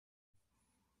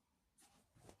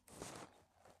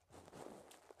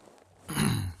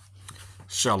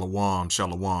Shalom,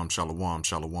 shalom, shalom,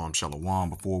 shalom, shalom.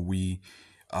 Before we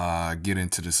get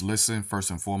into this listen,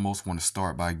 first and foremost, want to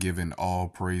start by giving all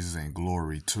praises and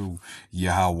glory to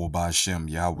Yahawah, bahasham,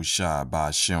 Yahawashi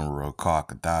Double,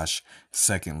 Kadash.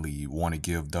 Secondly, want to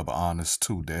give double honors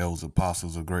to the Elders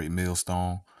Apostles of Great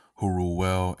Millstone, who rule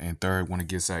well. And third, want to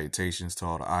give salutations to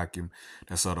all the Akim,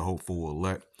 that's all the hopeful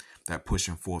elect, that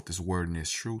pushing forth this word and this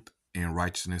truth in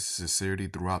righteousness and sincerity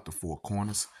throughout the four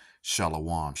corners.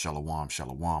 Shalom, shalom,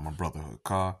 shalom. My brother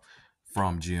Hakar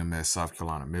from GMS, South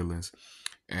Carolina Midlands.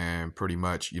 And pretty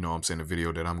much, I'm saying the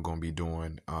video that I'm going to be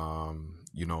doing,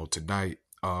 tonight,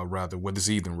 this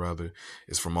evening,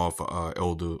 is from off of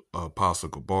Elder Apostle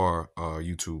Gabar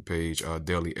YouTube page,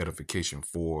 Daily Edification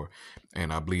 4.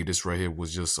 And I believe this right here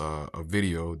was just a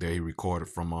video that he recorded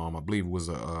from, I believe it was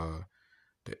the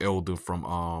elder from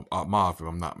Atmath, if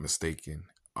I'm not mistaken.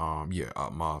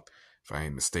 Atmath, if I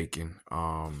ain't mistaken.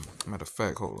 Matter of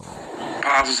fact, hold on.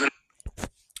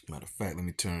 Matter of fact, let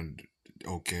me turn.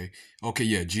 Okay,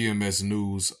 yeah, GMS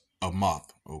News Atmath.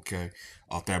 Okay,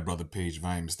 off that brother page, if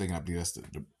I ain't mistaken, I believe that's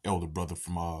the elder brother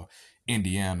from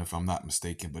Indiana, if I'm not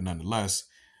mistaken. But nonetheless,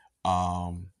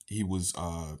 he was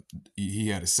he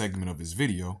had a segment of his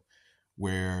video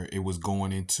where it was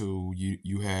going into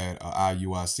you had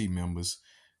IUIC members.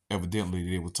 Evidently,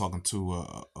 they were talking to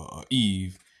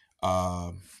Eve.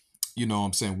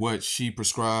 What she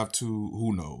prescribed to,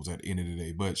 who knows at the end of the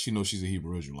day, but she knows she's a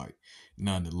Hebrew Israelite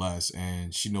nonetheless,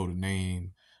 and she know the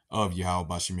name of Yahawah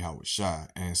bahasham Yahawashi.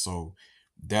 And so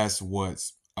that's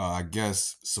what's I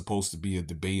guess supposed to be a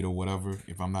debate or whatever,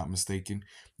 if I'm not mistaken.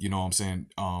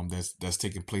 That's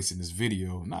taking place in this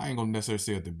video. Now I ain't gonna necessarily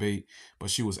say a debate, but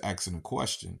she was asking a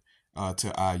question to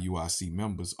IUIC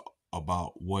members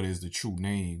about what is the true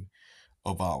name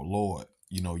of our Lord,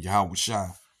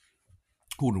 Yahawashi,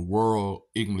 who the world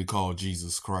ignorantly called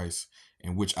Jesus Christ,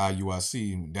 and which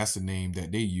IUIC, that's the name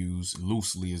that they use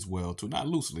loosely as well too. Not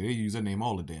loosely, they use that name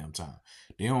all the damn time.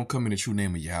 They don't come in the true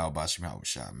name of Yahawah bahasham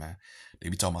Yahawashi, man. They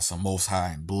be talking about some most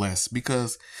high and blessed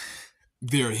because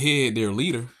their head, their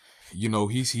leader,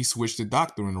 he switched the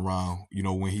doctrine around,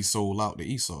 when he sold out to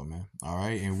Esau, man. All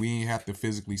right. And we ain't have to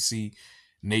physically see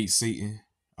Nate Satan,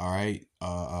 all right,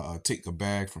 take a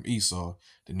bag from Esau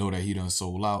to know that he done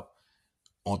sold out.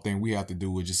 Only thing we have to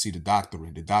do is just see the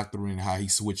doctrine, how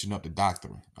he's switching up the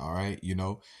doctrine, all right,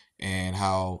 and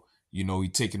how, he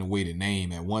taking away the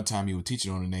name. At one time he was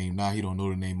teaching on the name, now he don't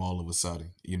know the name all of a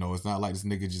sudden. It's not like this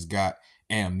nigga just got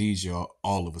amnesia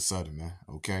all of a sudden, man.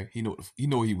 Okay, he know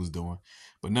what he was doing.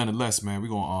 But nonetheless, man, we're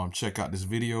gonna check out this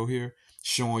video here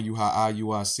showing you how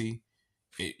IUIC,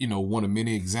 one of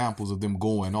many examples of them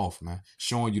going off, man,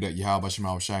 showing you that Yahawah bahasham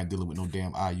Yahawashi ain't dealing with no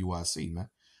damn IUIC, man.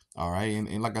 All right,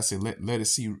 and like I said, let it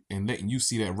see, and letting you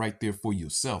see that right there for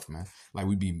yourself, man. Like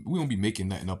we don't be making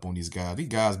nothing up on these guys. These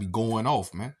guys be going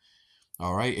off, man.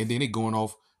 All right, and then they going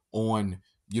off on,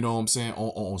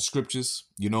 on scriptures,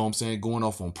 going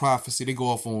off on prophecy. They go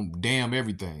off on damn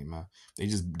everything, man. They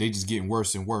just getting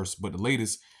worse and worse. But the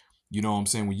latest,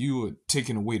 when you are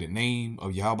taking away the name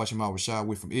of Yahawah bahasham Yahawashi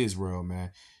away from Israel,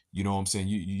 man,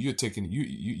 you're taking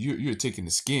the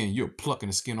skin, you're plucking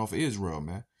the skin off of Israel,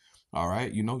 man. All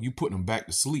right, you putting them back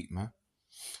to sleep, man.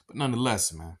 But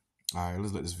nonetheless, man. All right,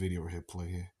 let's let this video right here play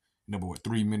here. Number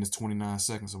 3 minutes 29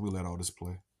 seconds, so we'll let all this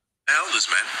play. Elders,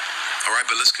 man. All right,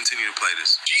 but let's continue to play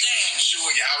this. Jesus, sure,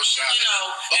 Yahawashi.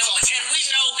 And we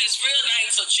know his real name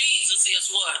for Jesus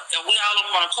is what? And we all on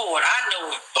one accord. I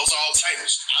know it. Those are all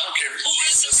titles. I don't care. Who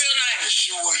is the real name?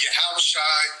 Sure, Yahawashi.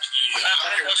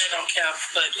 I know they don't care,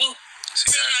 but who?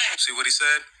 See what he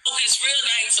said? His real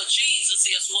name for Jesus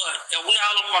is what? And we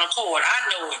all on one accord.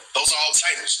 I know it. Those are all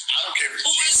titles. I don't care.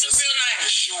 Who is the real name?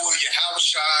 Sure,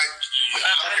 Yahawashi.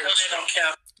 I know they don't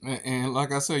care. And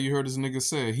like I said, you heard this nigga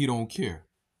say he don't care.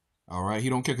 All right, he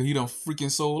don't care because he done freaking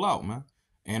sold out, man.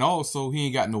 And also, he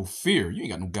ain't got no fear. You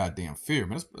ain't got no goddamn fear,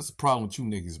 man. That's the problem with you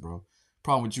niggas, bro.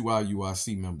 Problem with you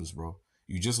IUIC members, bro.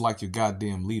 You just like your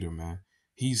goddamn leader, man.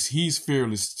 He's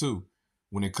fearless too.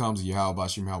 When it comes to Yahawah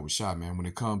bahasham Yahawashi, man, when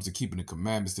it comes to keeping the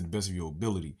commandments to the best of your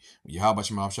ability, when Yahawah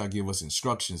bahasham Yahawashi give us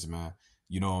instructions, man,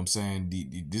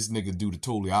 this nigga do the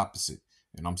totally opposite.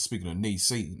 And I'm speaking of Nate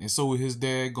Satan. And so his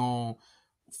dad gone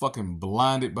fucking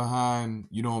blinded behind,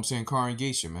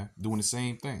 congregation, man, doing the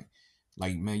same thing.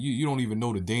 Like, man, you don't even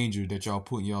know the danger that y'all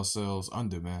putting yourselves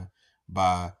under, man,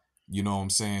 by,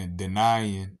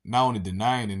 denying, not only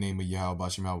denying the name of Yahawah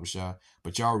bahasham Yahawashi,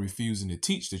 but y'all refusing to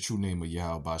teach the true name of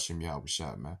Yahawah bahasham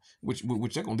Yahawashi, man, which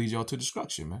that gonna lead y'all to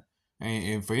destruction, man.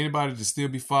 And for anybody to still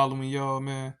be following y'all,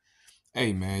 man,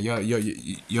 hey, man,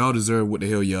 y'all deserve what the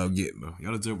hell y'all get, bro.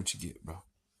 Y'all deserve what you get, bro.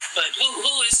 But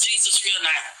who is Jesus' real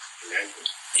name?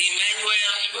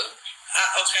 Emmanuel.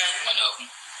 Okay.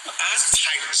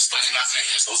 Titles, those are not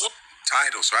names. Those are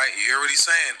titles, right? You hear what he's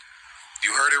saying?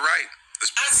 You heard it right.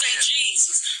 I say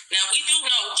Jesus. Now we do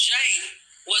know Jay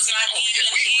was not even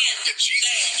in Jesus,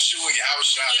 that. Yeshua,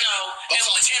 Yahawashi. You know,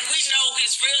 and we know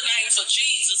his real name for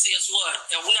Jesus is what?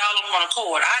 And we all on one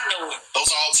accord. I know it. Those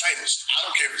are all titles. I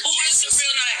don't care if it's Who is the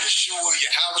real name? Yeshua,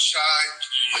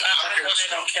 Yahawashi. I know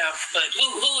they don't count. But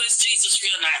who is Jesus'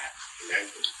 real name?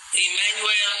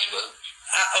 Emmanuel.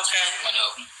 Okay.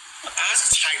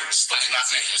 Titles, those are not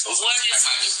names. What is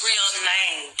the real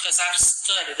name? Because I've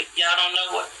studied it. Y'all don't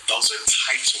know what? Those are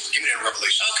titles. Give me that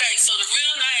revelation. Okay, so the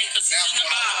real name, because it's in the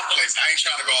Bible, I ain't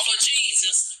trying to go off. for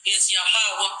Jesus is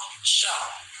Yahawah.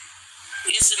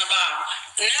 It's in the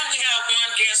Bible. Now we have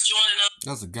one guest joining us.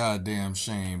 That's a goddamn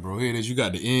shame, bro. Here it is. You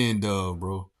got the end of,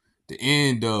 bro. The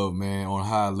end of, man, on a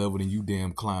higher level than you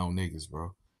damn clown niggas,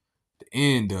 bro. The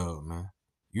end of, man.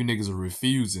 You niggas are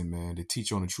refusing, man, to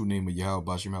teach on the true name of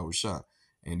Yahawashi.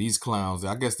 And these clowns,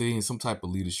 I guess they in some type of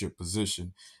leadership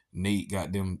position. Nate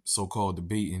got them so-called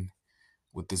debating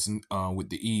with this, with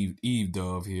the Eve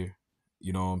dove here.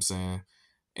 You know what I'm saying?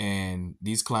 And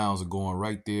these clowns are going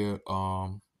right there,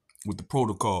 with the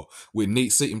protocol, with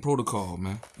Nate Satan protocol,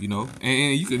 man. You know,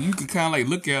 and you can kind of like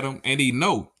look at them and they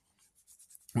know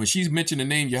when she's mentioned the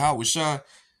name Yahawashi.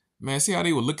 Man, see how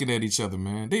they were looking at each other,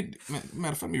 man.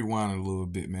 Matter of fact, let me rewind it a little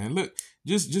bit, man. Look,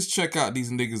 just check out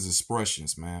these niggas'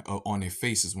 expressions, man, on their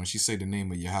faces when she say the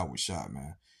name of Yahawashi,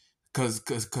 man. Cause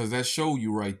that show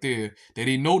you right there that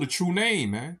they know the true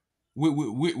name, man.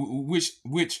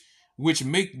 Which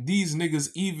make these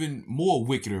niggas even more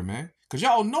wickeder, man. Cause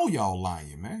y'all know y'all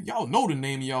lying, man. Y'all know the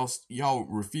name, y'all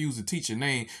refuse to teach your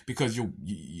name because your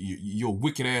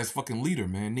wicked ass fucking leader,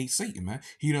 man, Nate Satan, man.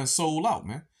 He done sold out,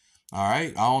 man. All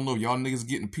right, I don't know. Y'all niggas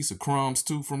getting a piece of crumbs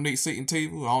too from Nate Satan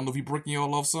table. I don't know if he breaking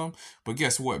y'all off some, but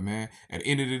guess what, man? At the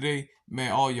end of the day,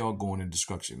 man, all y'all going in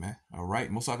destruction, man. All right,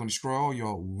 most I gonna destroy all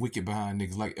y'all wicked behind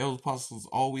niggas. Like Elders Apostles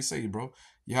always say, bro.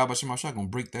 Yahawashi gonna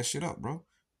break that shit up, bro.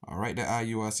 All right, that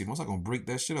IUIC. Most I gonna break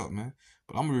that shit up, man.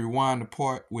 But I'm gonna rewind the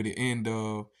part where the end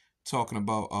of talking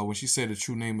about when she said the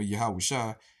true name of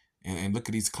Yahawashi, and look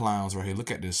at these clowns right here.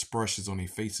 Look at the expressions on their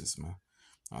faces, man.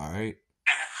 All right.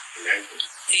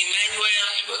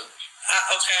 Emmanuel.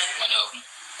 Okay.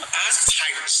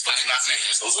 Titles, those are not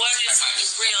names. What is the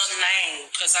real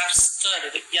name? Because I've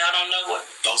studied it. Y'all don't know what?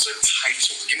 Those are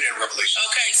titles. Give me that revelation.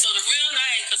 Okay, so the real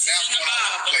name, because it's in the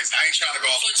Bible, I ain't trying to go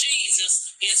off. for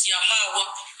Jesus is Yahawah.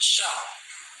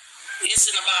 It's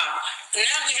in the Bible. Now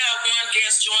we have one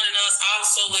guest joining us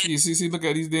also. See, look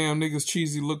at these damn niggas'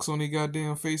 cheesy looks on their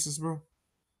goddamn faces, bro.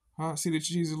 Huh? See the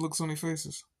cheesy looks on their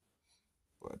faces?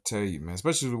 But I tell you, man,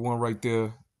 especially the one right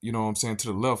there, you know what I'm saying, to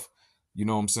the left, you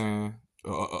know what I'm saying,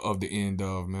 of the end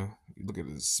of, man. Look at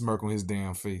the smirk on his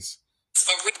damn face.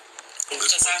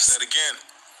 Let's say it again.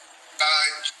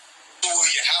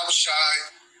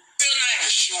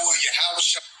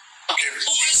 Yahawashi. Okay,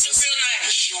 who is the real name?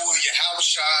 Yeshua,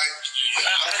 Yahawashi.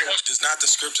 Does not the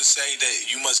scripture say that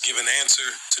you must give an answer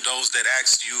to those that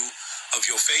ask you of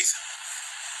your faith?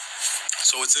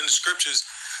 So it's in the scriptures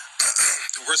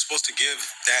that we're supposed to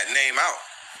give that name out.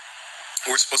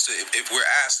 We're supposed to, if we're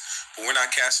asked, but we're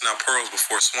not casting out pearls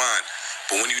before swine.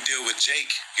 But when you deal with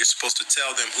Jake, you're supposed to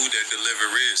tell them who their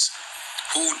deliverer is.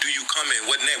 Who do you come in?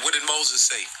 What name? What did Moses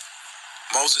say?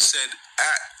 Moses said,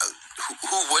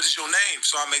 what is your name?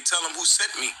 So I may tell him who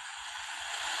sent me.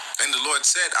 And the Lord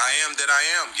said, I am that I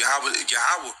am,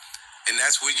 Yahawah. And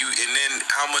that's what and then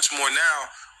how much more now,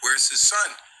 where's his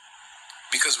son?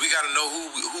 Because we got to know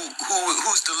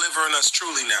who's delivering us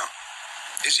truly now.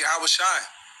 It's Yahawashi,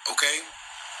 okay?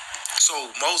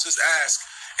 So Moses asked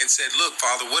and said, look,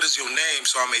 Father, what is your name?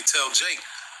 So I may tell Jake.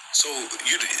 So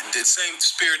the same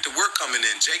spirit that we're coming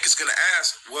in. Jake is going to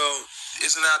ask, well,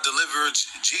 isn't our deliverer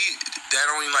G? That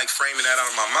don't even like framing that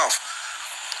out of my mouth.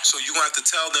 So you're going to have to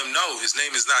tell them, no, his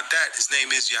name is not that. His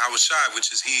name is Yahawashi,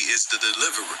 which is he is the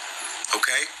deliverer,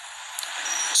 okay?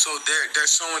 So they're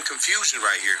showing confusion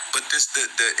right here. But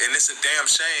and it's a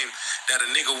damn shame that a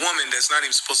nigga woman that's not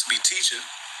even supposed to be teaching,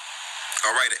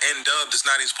 all right, an N-dub that's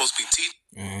not even supposed to be teaching.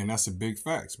 And that's a big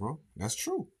facts, bro. That's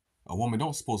true. A woman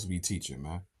don't supposed to be teaching,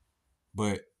 man.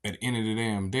 But at the end of the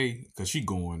damn day, because she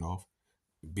going off,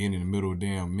 being in the middle of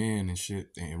damn men and shit,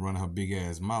 and running her big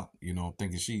ass mouth, you know,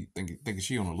 thinking she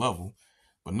on a level.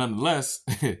 But nonetheless,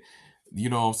 you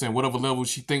know what I'm saying, whatever level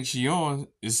she thinks she on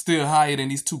is still higher than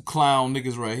these two clown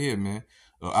niggas right here, man.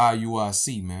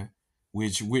 IUIC, man.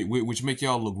 which make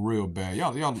y'all look real bad.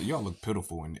 Y'all look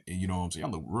pitiful, and you know what I'm saying.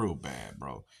 Y'all look real bad,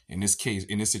 bro. In this case,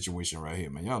 in this situation right here,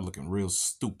 man, y'all looking real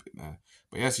stupid, man.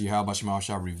 But that's Yahawashi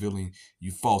Double revealing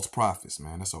you false prophets,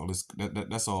 man. That's all.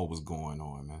 That's all what's going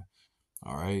on, man.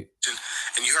 All right.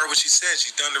 And you heard what she said.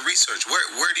 She's done the research.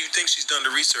 Where do you think she's done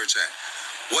the research at?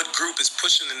 What group is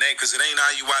pushing the name? Because it ain't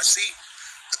IUIC.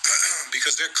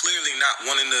 Because they're clearly not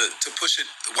wanting to push it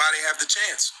while they have the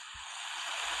chance.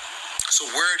 So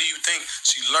where do you think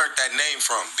she learned that name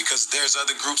from? Because there's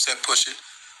other groups that push it.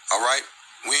 All right.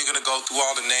 We ain't gonna go through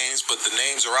all the names, but the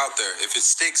names are out there. If it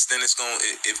sticks, then it's gonna.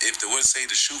 If the would say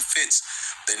the shoe fits,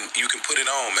 then you can put it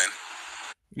on, man.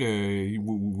 Yeah,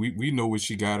 we know where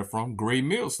she got it from. Great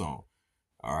Millstone.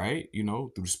 All right, you know,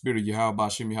 through the spirit of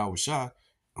Yahawah,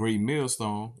 great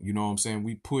millstone, you know what I'm saying?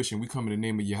 We push and we come in the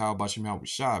name of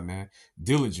Yahawah, man,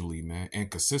 diligently, man, and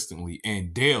consistently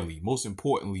and daily. Most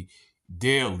importantly,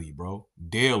 daily, bro.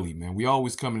 Daily, man. We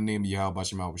always come in the name of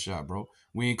Yahawah, bro.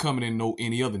 We ain't coming in no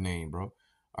any other name, bro.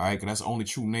 All right, because that's the only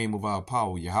true name of our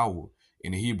power, Yahawah,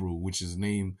 in the Hebrew, which is the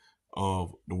name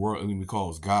of the word we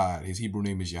call God. His Hebrew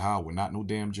name is Yahawah, not no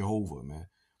damn Jehovah, man.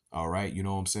 All right, you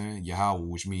know what I'm saying? Yahawah,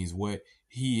 which means what?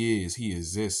 He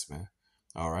exists, man.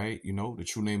 All right, you know, the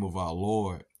true name of our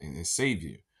Lord and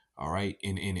Savior, all right,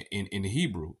 in the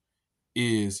Hebrew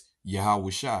is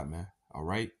Yahawah, man. All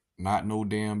right, not no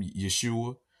damn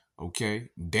Yeshua, okay?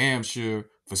 Damn sure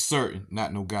for certain,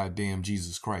 not no goddamn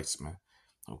Jesus Christ, man.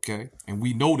 Okay, and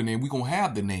we know the name. We gonna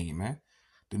have the name, man.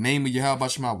 The name of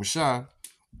Yahawah,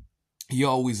 he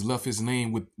always left his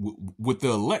name with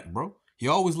the elect, bro. He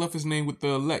always left his name with the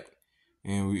elect.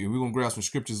 And we're going to grab some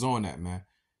scriptures on that, man.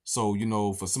 So, you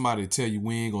know, for somebody to tell you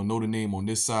we ain't going to know the name on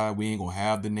this side, we ain't going to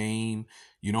have the name,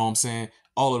 you know what I'm saying?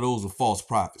 All of those are false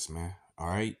prophets, man. All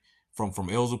right? From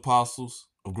Elders Apostles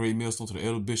of Great Millstone to the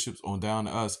elder bishops on down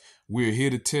to us, we're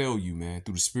here to tell you, man,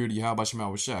 through the spirit of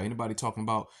Yahawah. Anybody talking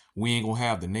about we ain't going to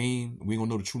have the name, we ain't going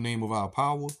to know the true name of our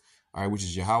power, all right, which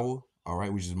is Yahawah, all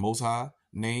right, which is the Most High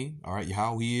name, all right,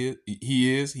 Yahawah,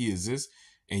 he exists,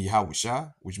 and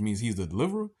Yahawah, which means he's the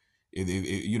deliverer.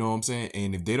 You know what I'm saying?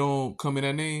 And if they don't come in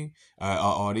that name,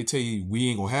 or they tell you we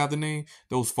ain't gonna have the name,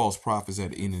 those false prophets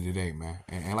at the end of the day, man.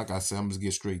 And like I said, I'm just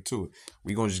get straight to it.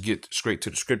 We're gonna just get straight to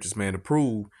the scriptures, man, to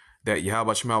prove that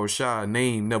Yahawah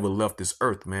name never left this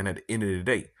earth, man, at the end of the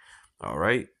day. All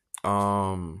right.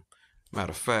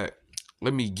 Matter of fact,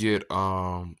 let me get you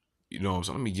know what I'm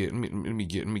saying? Let me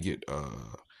get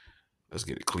let's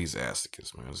get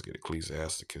Ecclesiasticus, man. Let's get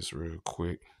Ecclesiasticus real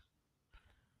quick.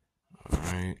 All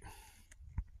right.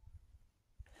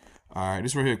 All right,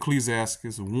 this right here,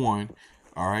 Ecclesiasticus 1.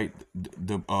 All right,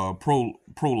 the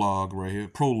prologue right here,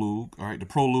 prologue. All right, the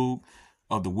prologue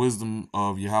of the wisdom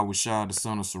of Yahawashi, the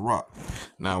son of Sirach.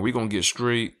 Now we're gonna get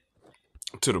straight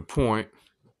to the point,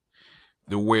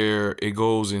 to where it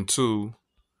goes into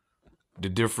the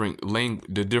different language.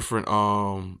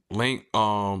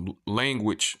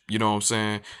 You know what I'm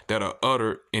saying? That are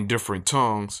uttered in different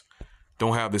tongues,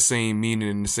 don't have the same meaning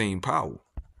and the same power.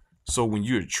 So when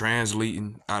you're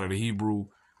translating out of the Hebrew,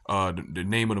 the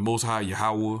name of the Most High,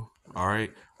 Yahawah, all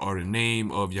right, or the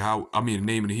name of Yahawah, the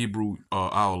name of the Hebrew,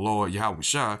 our Lord,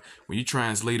 Yahawah, when you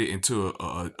translate it into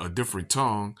a different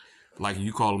tongue, like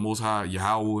you call the Most High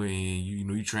Yahawah, and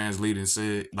you translate it and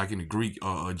say it, like in the Greek,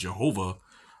 Jehovah,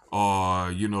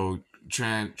 or,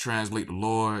 translate the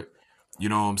Lord, you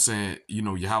know what I'm saying,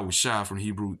 Yahawah from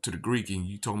Hebrew to the Greek, and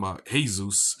you talking about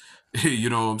Jesus, you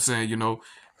know what I'm saying,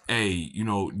 hey,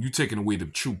 you taking away the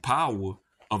true power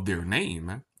of their name,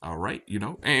 man. All right,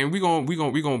 and we gonna bring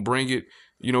it,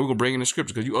 we're gonna bring in the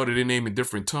scripture, because you utter their name in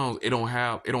different tongues, it don't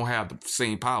have the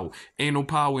same power. Ain't no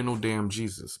power in no damn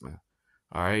Jesus, man.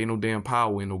 All right, ain't no damn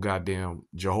power in no goddamn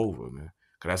Jehovah, man.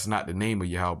 Cause that's not the name of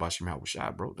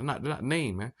Yahawah, bro. They're not the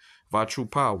name, man, of our true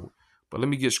power. But let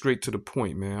me get straight to the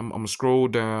point, man. I'm gonna scroll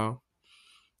down,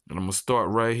 and I'm gonna start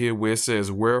right here where it says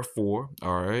wherefore.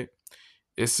 All right.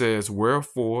 It says,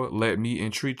 wherefore, let me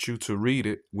entreat you to read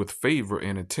it with favor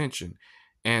and attention,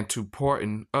 and to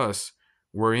pardon us,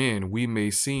 wherein we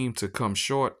may seem to come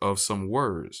short of some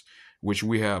words, which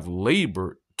we have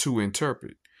labored to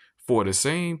interpret. For the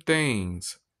same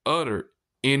things uttered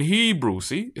in Hebrew,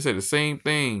 see, it said the same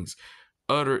things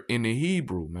uttered in the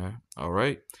Hebrew, man, all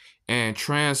right, and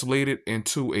translated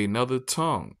into another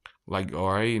tongue. Like,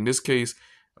 all right, in this case,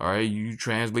 all right, you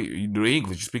do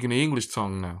English, you're speaking the English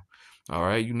tongue now. All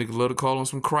right, you niggas love to call on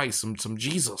some Christ, some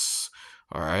Jesus.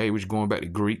 All right, which going back to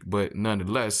Greek, but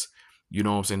nonetheless, you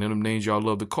know what I'm saying? Them names y'all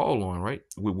love to call on, right?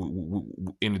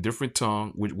 In a different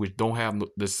tongue, which don't have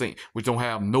the same, which don't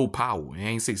have no power. I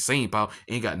ain't say same power,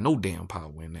 ain't got no damn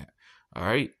power in that. All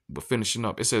right, but finishing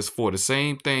up, it says, for the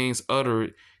same things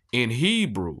uttered in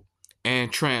Hebrew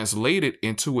and translated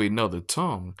into another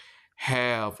tongue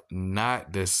have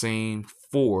not the same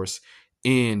force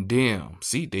in them.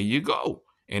 See, there you go.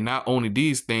 And not only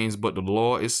these things, but the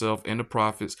law itself and the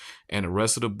prophets and the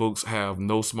rest of the books have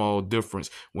no small difference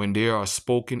when they are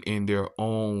spoken in their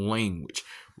own language.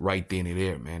 Right then and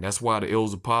there, man. That's why the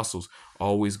Elders Apostles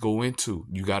always go into,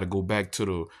 you got to go back to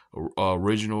the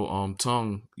original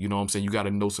tongue. You know what I'm saying? You got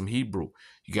to know some Hebrew.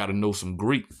 You got to know some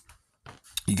Greek.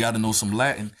 You got to know some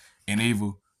Latin and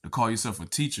able to call yourself a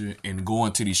teacher and go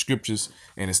into these scriptures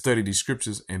and study these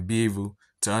scriptures and be able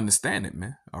to understand it,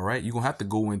 man. All right. You're going to have to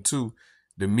go into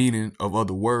the meaning of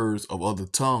other words, of other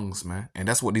tongues, man. And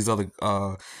that's what these other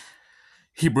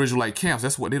Hebrew Israelite camps,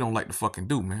 that's what they don't like to fucking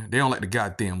do, man. They don't like the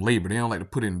goddamn labor. They don't like to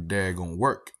put in the daggone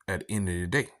work at the end of the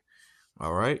day.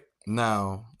 All right.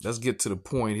 Now, let's get to the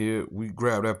point here. We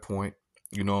grab that point,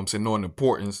 you know what I'm saying, knowing the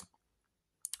importance.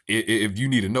 If you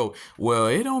need to know, well,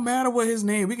 it don't matter what his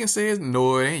name. We can say his,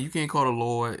 no, it ain't. You can't call the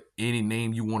Lord any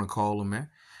name you want to call him, man.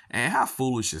 And how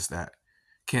foolish is that?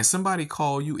 Can somebody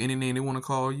call you any name they want to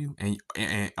call you?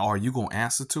 And are you going to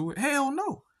answer to it? Hell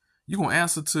no. You're going to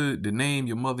answer to the name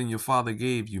your mother and your father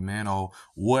gave you, man, or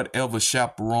whatever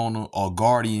chaperone or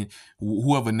guardian,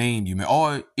 whoever named you, man.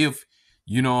 Or if,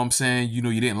 you know what I'm saying, you know,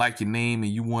 you didn't like your name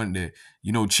and you wanted to,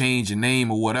 you know, change your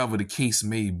name or whatever the case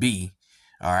may be.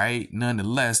 All right.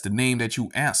 Nonetheless, the name that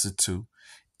you answer to,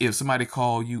 if somebody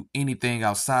call you anything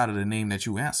outside of the name that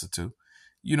you answer to,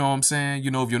 you know what I'm saying?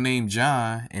 You know, if your name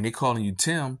John and they calling you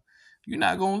Tim, you're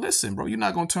not going to listen, bro. You're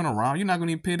not going to turn around. You're not going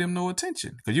to even pay them no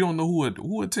attention because you don't know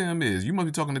who a Tim is. You must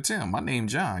be talking to Tim. My name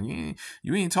John.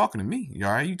 You ain't talking to me.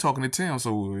 All right. You talking to Tim.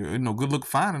 So, you know, good luck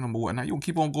finding him or whatnot. You don't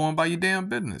keep on going by your damn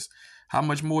business. How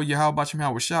much more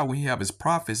Yahawashi when he have his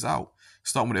prophets out?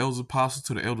 Starting with the elders apostles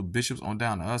to the elder bishops on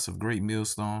down to us of Great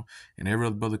Millstone and every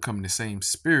other brother coming in the same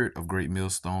spirit of Great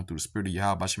Millstone through the spirit of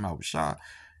Yahawashi.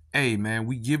 Hey, man,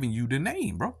 we giving you the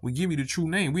name, bro. We giving you the true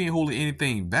name. We ain't holding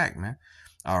anything back, man.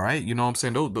 All right. You know what I'm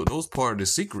saying? Those part of the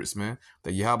secrets, man,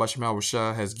 that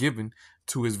Yahawashi has given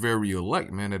to his very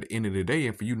elect, man, at the end of the day.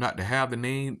 And for you not to have the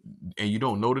name and you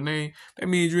don't know the name, that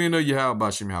means you ain't know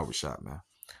Yahawashi, man.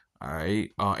 All right.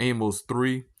 Amos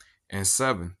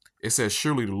 3:7. It says,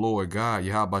 surely the Lord God,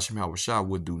 Yahawashi,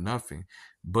 would do nothing,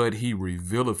 but he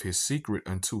revealeth his secret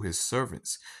unto his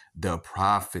servants, the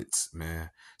prophets, man.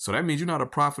 So that means you're not a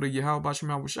prophet of Yahawashi,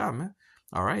 man.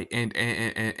 All right.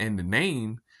 And the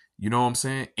name, you know what I'm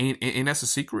saying? And that's a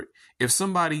secret. If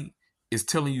somebody is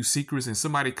telling you secrets and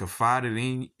somebody confided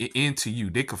into you,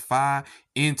 they confide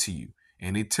into you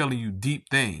and they telling you deep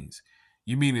things.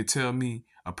 You mean to tell me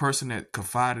a person that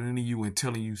confided into you and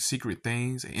telling you secret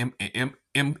things,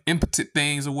 impotent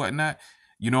things or whatnot,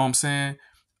 you know what I'm saying?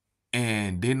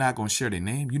 And they're not gonna share their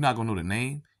name. You're not gonna know the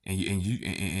name,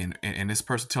 and this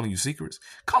person telling you secrets.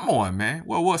 Come on, man.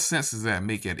 Well, what sense does that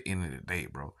make at the end of the day,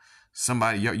 bro?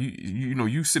 Somebody, you know,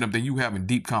 you sit up there, you having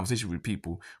deep conversations with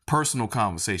people, personal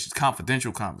conversations,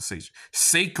 confidential conversations,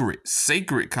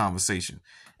 sacred conversation,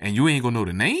 and you ain't gonna know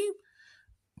the name?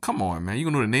 Come on, man. You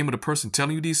gonna know the name of the person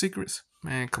telling you these secrets?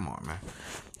 Man, come on, man.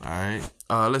 All right.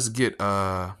 Let's get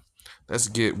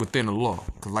within the law.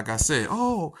 Cause like I said,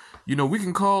 you know, we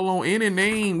can call on any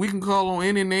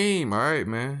name. All right,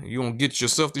 man. You gonna get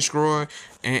yourself destroyed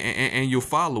and your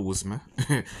followers, man.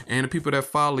 And the people that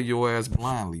follow your ass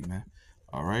blindly, man.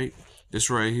 All right. This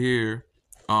right here,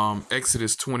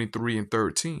 Exodus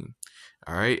 23:13.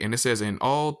 All right. And it says, in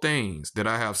all things that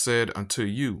I have said unto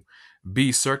you,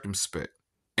 be circumspect.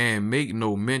 And make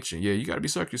no mention. Yeah, you got to be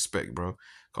circumspect, bro.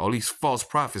 All these false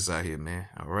prophets out here, man.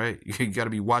 All right. You got to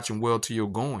be watching well to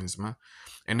your goings, man.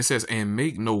 And it says, and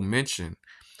make no mention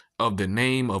of the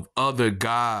name of other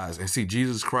gods. And see,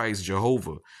 Jesus Christ,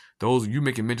 Jehovah. Those, you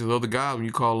making mention of other gods when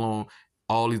you call on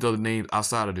all these other names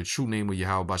outside of the true name of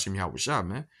Yahawashi,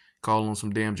 man. Call on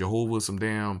some damn Jehovah, some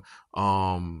damn,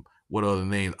 what other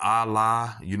names?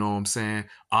 Allah, you know what I'm saying?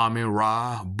 Amen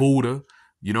Ra, Buddha.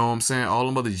 You know what I'm saying? All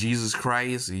them other Jesus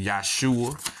Christ,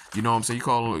 Yahshua. You know what I'm saying? You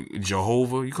call them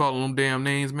Jehovah. You call them damn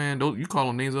names, man. You call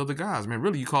them names of other guys, man.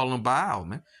 Really, you call them Baal,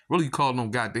 man. Really, you call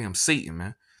them goddamn Satan,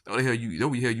 man. What the hell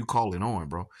you calling on,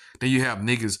 bro? Then you have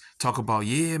niggas talk about,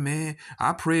 yeah, man,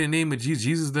 I pray in the name of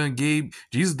Jesus.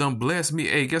 Jesus done blessed me.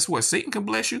 Hey, guess what? Satan can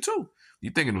bless you too. You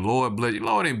thinking the Lord bless you?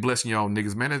 Lord ain't blessing y'all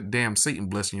niggas, man. That's damn Satan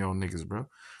blessing y'all niggas, bro.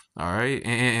 All right.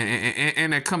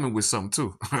 And they're coming with something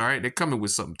too. All right. They're coming with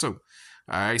something too.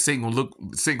 All right, Satan gonna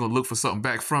look for something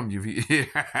back from you.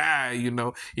 You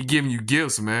know, he giving you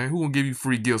gifts, man. Who gonna give you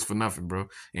free gifts for nothing, bro?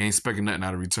 He ain't expecting nothing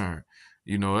out of return.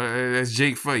 That's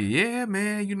Jake for you. Yeah,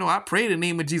 man. I pray in the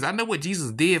name of Jesus. I know what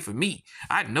Jesus did for me.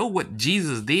 I know what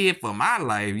Jesus did for my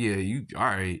life. Yeah, you all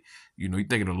right. You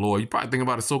thinking of the Lord. You probably thinking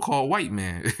about a so-called white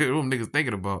man. What them niggas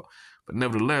thinking about. But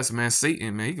nevertheless, man,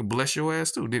 Satan, man, he can bless your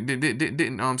ass too.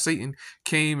 Didn't Satan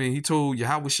came and he told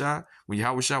Yahawashi when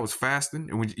Yahawashi was fasting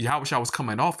and when Yahawashi was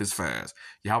coming off his fast.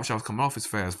 Yahawashi was coming off his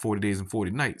fast 40 days and 40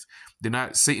 nights. Did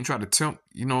not Satan try to tempt,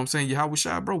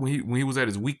 Yahawashi, bro, when he was at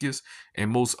his weakest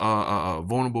and most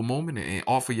vulnerable moment and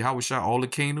offer Yahawashi all the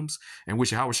kingdoms and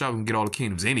which Yahawashi can get all the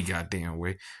kingdoms any goddamn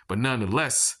way. But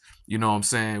nonetheless,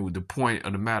 with the point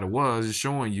of the matter was is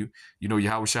showing you,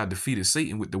 Yahawashi defeated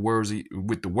Satan with the words,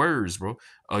 bro.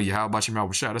 Yahawashi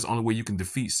Yahawashi. That's the only way you can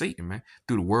defeat Satan, man.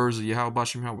 Through the words of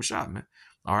Yahawashi Yahawashi, man.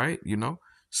 All right,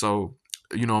 So,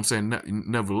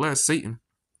 nevertheless, Satan,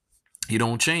 he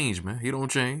don't change, man. He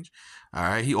don't change. All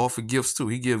right, he offered gifts too.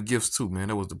 He give gifts too, man.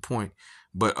 That was the point.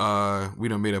 But we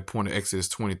done made a point of Exodus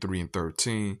 23 and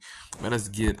 13. Man, let's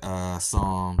get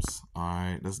Psalms. All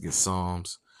right, let's get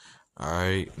Psalms. All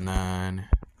right, 9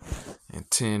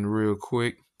 and 10 real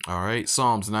quick. All right,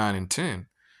 Psalms 9 and 10.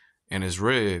 And it's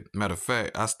read. Matter of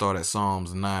fact, I start at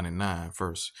Psalms 9 and 9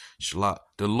 first. Shalak.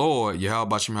 The Lord,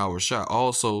 Yahawashi,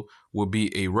 also will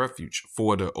be a refuge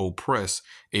for the oppressed,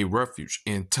 a refuge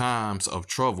in times of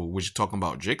trouble, which is talking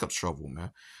about Jacob's trouble,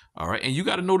 man. All right. And you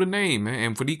got to know the name, man.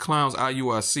 And for these clowns,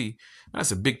 IUIC,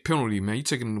 that's a big penalty, man. You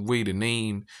taking away the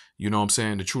name,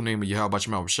 the true name of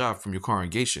Yahawashi from your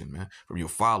congregation, man, from your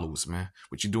followers, man.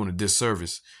 What you doing a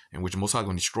disservice, and which most high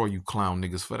gonna destroy you clown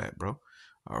niggas for that, bro.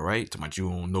 All right, talking about you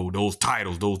don't know those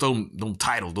titles, those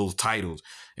titles,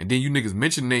 and then you niggas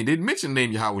mention the name. They mention the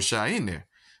name Yahawashi in there.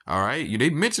 All right, they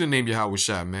mention the name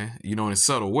Yahawashi, man. In a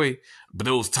subtle way, but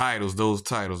those titles.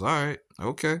 All right,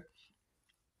 okay.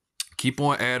 Keep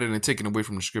on adding and taking away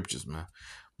from the scriptures, man.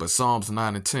 But Psalms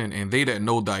 9 and 10, and they that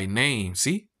know thy name,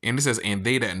 see? And it says, and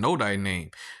they that know thy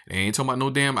name. They ain't talking about no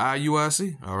damn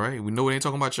IUIC. All right, we know it ain't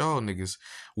talking about y'all niggas.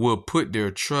 Will put their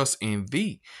trust in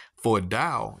thee. For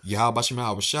thou,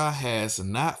 Yahawashi, has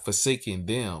not forsaken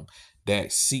them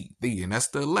that seek thee. And that's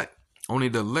the elect. Only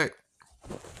the elect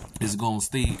is gonna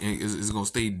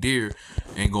stay dear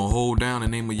and gonna hold down the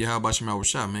name of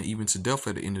Yahawashi, man, even to death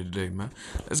at the end of the day, man.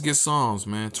 Let's get Psalms,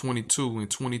 man, 22 and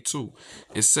 22.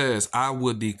 It says, I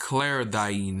will declare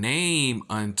thy name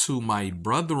unto my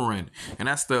brethren. And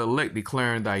that's the elect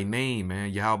declaring thy name,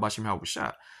 man,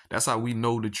 Yahawashi. That's how we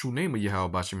know the true name of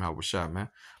Yahawashi, man.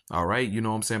 All right,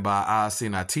 by our eyes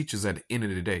seeing our teachers at the end of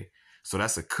the day. So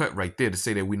that's a cut right there to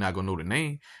say that we're not going to know the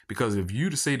name. Because if you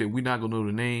to say that we're not going to know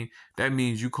the name, that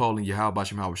means you calling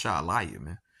Yahawashi a liar,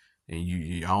 man.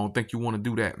 And I don't think you want to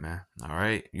do that, man. All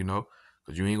right, because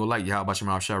you ain't going to like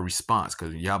Yahawashi response,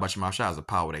 because Yahawashi is a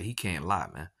power that he can't lie,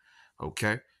 man.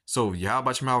 Okay, so if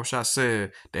Yahawashi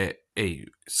said that, hey,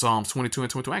 Psalms 22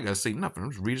 and 22, I ain't got to say nothing.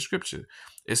 Just read the scripture.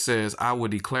 It says, I will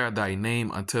declare thy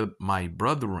name unto my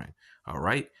brethren. All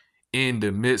right. In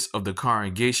the midst of the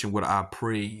congregation would I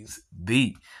praise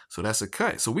thee. So that's a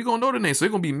cut. So we're going to know the name. So they're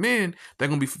going to be men that are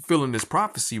going to be fulfilling this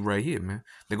prophecy right here, man.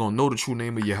 They're going to know the true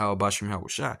name of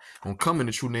Yahawashi. Going to come in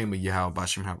the true name of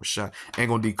Yahawashi. And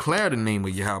going to declare the name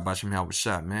of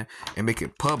Yahawashi, man. And make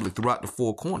it public throughout the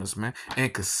four corners, man.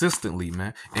 And consistently,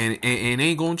 man. And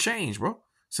ain't going to change, bro.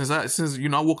 Since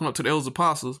I woken up to the Elders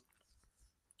Apostles,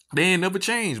 they ain't never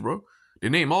changed, bro. The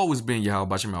name always been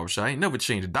Yahawashi. Ain't never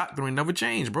changed. The doctrine ain't never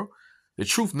changed, bro. The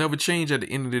truth never changed at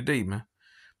the end of the day, man.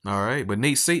 All right. But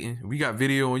Nate Satan, we got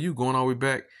video on you going all the way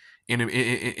back in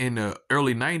the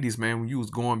early 90s, man, when you was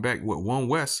going back, One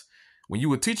West, when you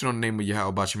were teaching on the name of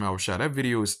Yahawashi. That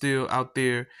video is still out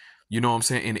there, in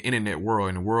the internet world,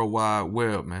 in the World Wide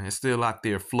Web, man. It's still out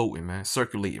there floating, man,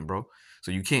 circulating, bro.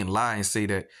 So you can't lie and say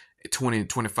that 20,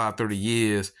 25, 30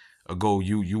 years ago,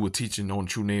 you were teaching on the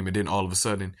true name, and then all of a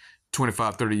sudden,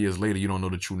 25, 30 years later, you don't know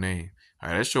the true name. All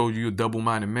right, that shows you a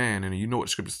double-minded man, and you know what the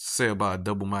scriptures say about a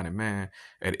double-minded man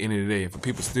at the end of the day. And for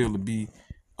people still to be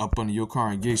up under your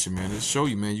congregation, man, it show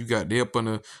you, man, they up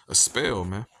under a spell,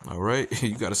 man. All right,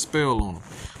 you got a spell on them.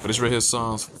 But it's right here,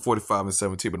 Psalms 45 and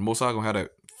 17. But the Most High gonna have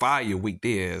that fire wake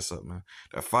their ass up, man.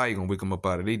 That fire gonna wake them up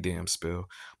out of their damn spell.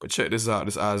 But check this out.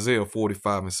 This Isaiah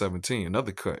 45 and 17,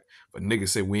 another cut. But niggas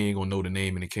say we ain't gonna know the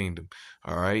name in the kingdom.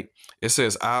 All right. It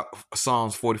says,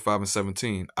 Psalms 45 and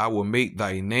 17, I will make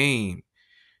thy name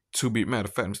to be, matter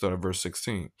of fact, let me start at verse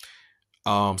 16.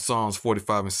 Psalms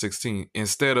 45 and 16.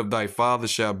 Instead of thy father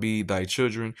shall be thy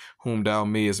children, whom thou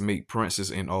mayest make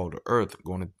princes in all the earth.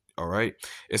 All right.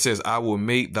 It says, I will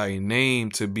make thy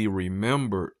name to be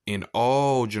remembered in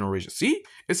all generations. See,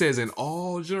 it says in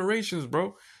all generations,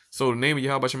 bro. So the name of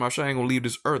Yahawashi ain't gonna leave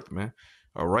this earth, man.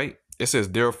 All right. It says,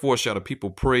 therefore shall the people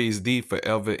praise thee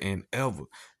forever and ever.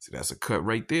 See, that's a cut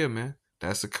right there, man.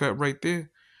 That's a cut right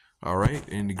there. All right.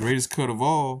 And the greatest cut of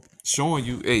all, showing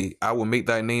you, hey, I will make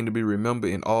thy name to be remembered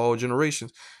in all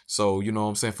generations. So, you know what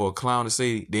I'm saying? For a clown to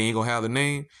say they ain't gonna have the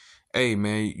name, hey,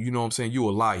 man, you know what I'm saying? You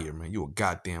a liar, man. You a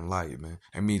goddamn liar, man.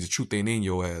 That means the truth ain't in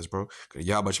your ass, bro. Because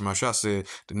Yahawashi Shah said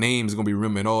the name is gonna be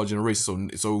remembered in all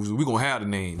generations. So we gonna have the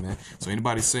name, man. So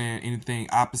anybody saying anything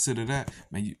opposite of that,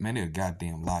 man, they're a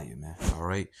goddamn liar, man. All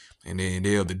right. And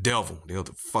they're the devil. They're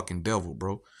the fucking devil,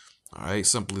 bro. All right.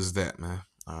 Simple as that, man.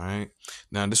 All right.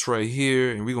 Now this right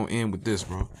here, and we're gonna end with this,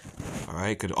 bro. All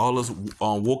right, because all us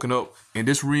woken up in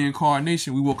this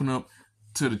reincarnation, we woken up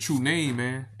to the true name,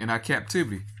 man, in our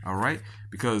captivity. All right,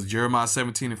 because Jeremiah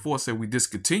 17:4 said we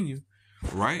discontinue.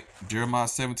 Right, Jeremiah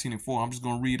 17:4. I'm just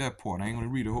gonna read that part. I ain't gonna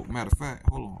read it. Matter of fact,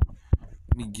 hold on.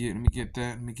 Let me get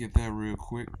that real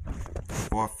quick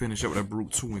before I finish up with that Baruch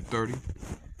 2:30.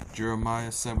 Jeremiah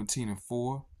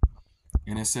 17:4.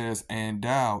 And it says, and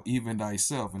thou, even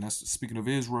thyself, and that's speaking of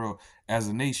Israel as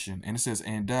a nation. And it says,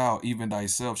 and thou, even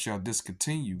thyself, shall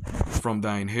discontinue from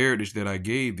thine heritage that I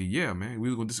gave thee. Yeah, man.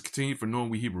 We're going to discontinue for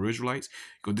knowing we Hebrew Israelites.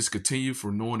 Going to discontinue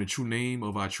for knowing the true name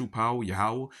of our true power,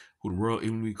 Yahawah, who the world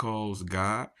ignorantly calls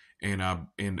God, and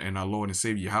our Lord and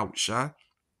Savior, Yahawashi.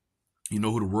 You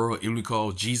know who the world ignorantly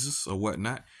calls Jesus or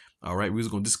whatnot. All right, we was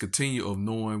going to discontinue of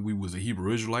knowing we was a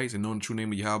Hebrew Israelites and knowing the true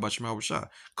name of Yahawashi,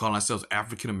 calling ourselves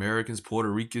African Americans,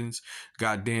 Puerto Ricans,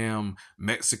 goddamn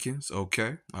Mexicans,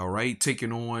 okay? All right,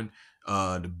 taking on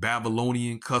the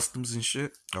Babylonian customs and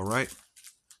shit, all right?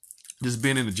 Just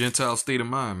being in a Gentile state of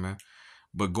mind, man.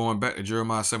 But going back to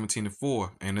Jeremiah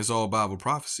 17:4, and it's all Bible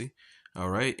prophecy,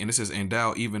 all right? And it says, and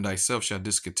thou even thyself shall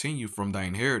discontinue from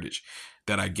thine heritage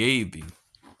that I gave thee.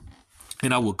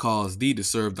 And I will cause thee to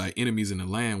serve thy enemies in the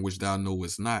land which thou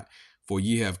knowest not. For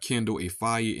ye have kindled a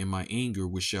fire in my anger,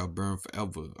 which shall burn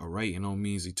forever. All right. And it don't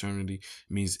means eternity.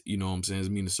 It means, you know what I'm saying?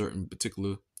 It means a certain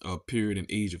particular period and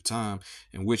age of time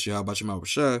in which Yahawashi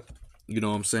Shah, you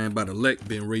know what I'm saying, by the elect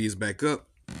being raised back up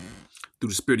through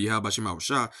the spirit of Yahawashi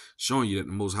Shah, showing you that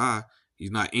the Most High,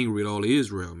 he's not angry at all of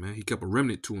Israel, man. He kept a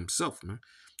remnant to himself, man.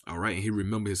 All right. And he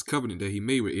remembered his covenant that he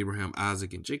made with Abraham,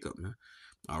 Isaac, and Jacob, man.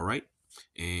 All right.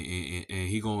 And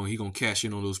he gonna cash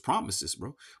in on those promises,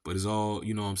 bro. But it's all,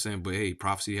 you know what I'm saying. But hey,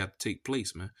 prophecy have to take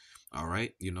place, man. All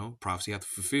right, you know, prophecy have to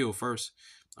fulfill first.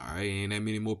 All right, and that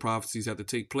many more prophecies have to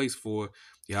take place for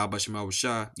Yahawashi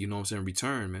Shah, you know what I'm saying,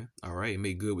 return, man. All right, and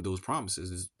make good with those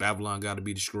promises. Babylon got to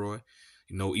be destroyed.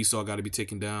 You know, Esau got to be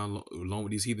taken down along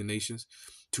with these heathen nations.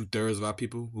 2/3 of our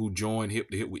people who join hip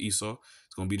to hip with Esau,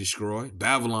 it's gonna be destroyed.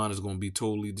 Babylon is gonna be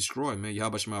totally destroyed, man.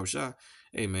 Yahawashi Shah,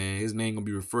 hey man, his name gonna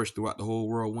be refreshed throughout the whole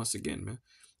world once again, man.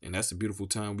 And that's a beautiful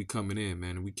time we coming in,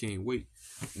 man, and we can't wait.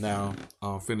 Now,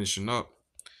 finishing up.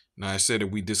 Now I said that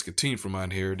we discontinued from our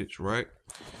heritage, right?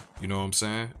 You know what I'm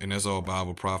saying? And that's all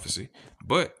Bible prophecy.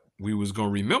 But we was gonna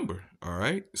remember, all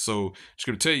right? So it's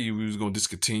gonna tell you we was gonna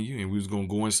discontinue and we was gonna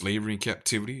go in slavery and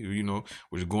captivity, you know,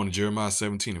 we're going to Jeremiah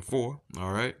 17:4,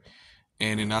 all right?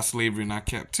 And in our slavery and our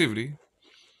captivity,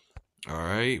 all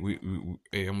right,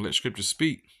 hey, I'm gonna let scripture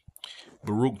speak.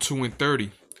 Baruch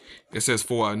 2:30. It says,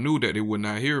 for I knew that they would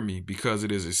not hear me, because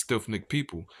it is a stiff-necked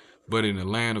people. But in the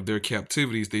land of their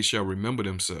captivities, they shall remember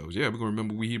themselves. Yeah, we're going to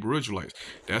remember we Hebrew Israelites.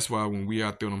 That's why when we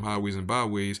out there on them highways and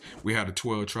byways, we had a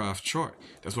 12 tribes chart.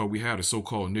 That's why we had the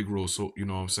so-called Negroes, so you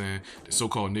know what I'm saying? The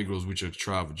so-called Negroes, which are the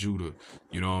tribe of Judah.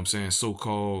 You know what I'm saying?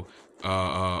 So-called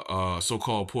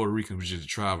Puerto Ricans, which is the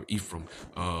tribe of Ephraim.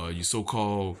 You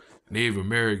so-called Native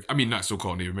American, I mean, not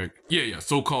so-called Native American. Yeah,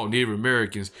 so-called Native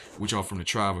Americans, which are from the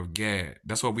tribe of Gad.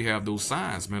 That's why we have those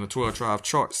signs, man. The 12 tribe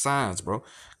chart signs, bro.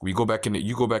 You go back in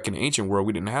the ancient world,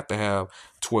 we didn't have to have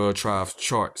 12 tribes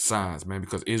chart signs, man,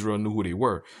 because Israel knew who they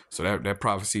were. So that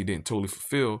prophecy didn't totally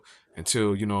fulfill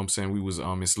until, you know what I'm saying, we was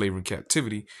in slavery and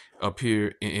captivity up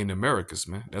here in the Americas,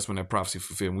 man. That's when that prophecy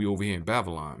fulfilled. And we over here in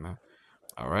Babylon, man.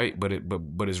 All right, but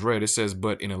it's read. It says,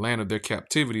 but in the land of their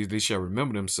captivities they shall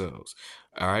remember themselves.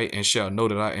 All right, and shall know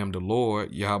that I am the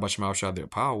Lord, Yahawashi Shah, their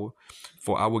power,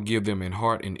 for I will give them an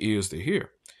heart and ears to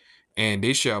hear, and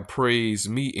they shall praise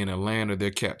me in the land of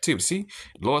their captivity. See,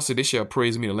 the Lord said they shall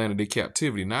praise me in the land of their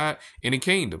captivity, not in the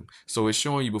kingdom. So it's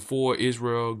showing you before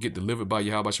Israel get delivered by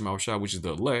Yahawashi Shah, which is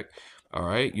the elect. All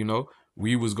right, you know,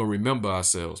 we was going to remember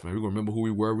ourselves, man. We're going to remember who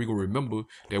we were. We're going to remember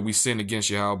that we sinned against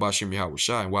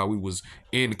Yahawashi and while we was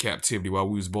in captivity, while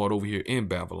we was brought over here in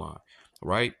Babylon,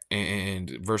 right? And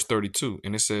verse 32,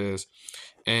 and it says,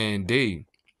 and they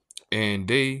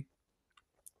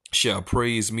shall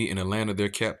praise me in the land of their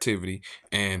captivity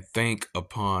and think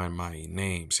upon my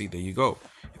name. See, there you go.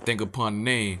 Think upon the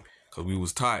name, because we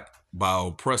was taught by our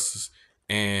oppressors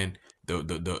and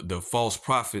the false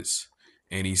prophets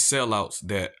and these sellouts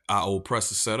that our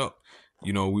oppressors set up.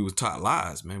 You know, we was taught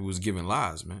lies, man. We was given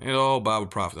lies, man. And all Bible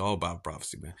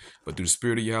prophecy, man. But through the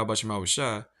spirit of Yahawashi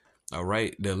Shai, all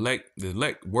right, the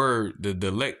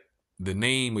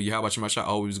name of Yahawashi Shai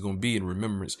always going to be in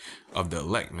remembrance of the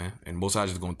elect, man. And Most High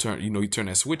just going to turn, he turned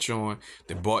that switch on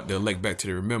that brought the elect back to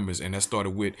the remembrance. And that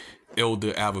started with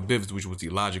Elder Apostles, which was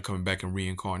Elijah coming back in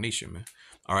reincarnation, man.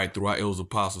 All right, through our Elders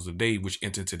Apostles today, which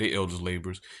entered into their elders'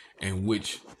 labors, and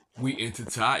which we entered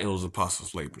to our Elders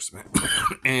Apostles' labors, man.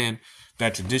 And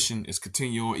that tradition is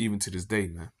continuing even to this day,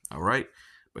 man. All right.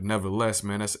 But nevertheless,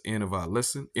 man, that's the end of our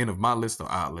lesson. End of my lesson,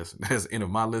 or our lesson. That's the end of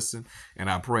my lesson. And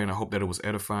I pray and I hope that it was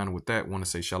edifying. With that, I want to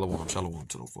say shalom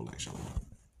to the full. Shalom.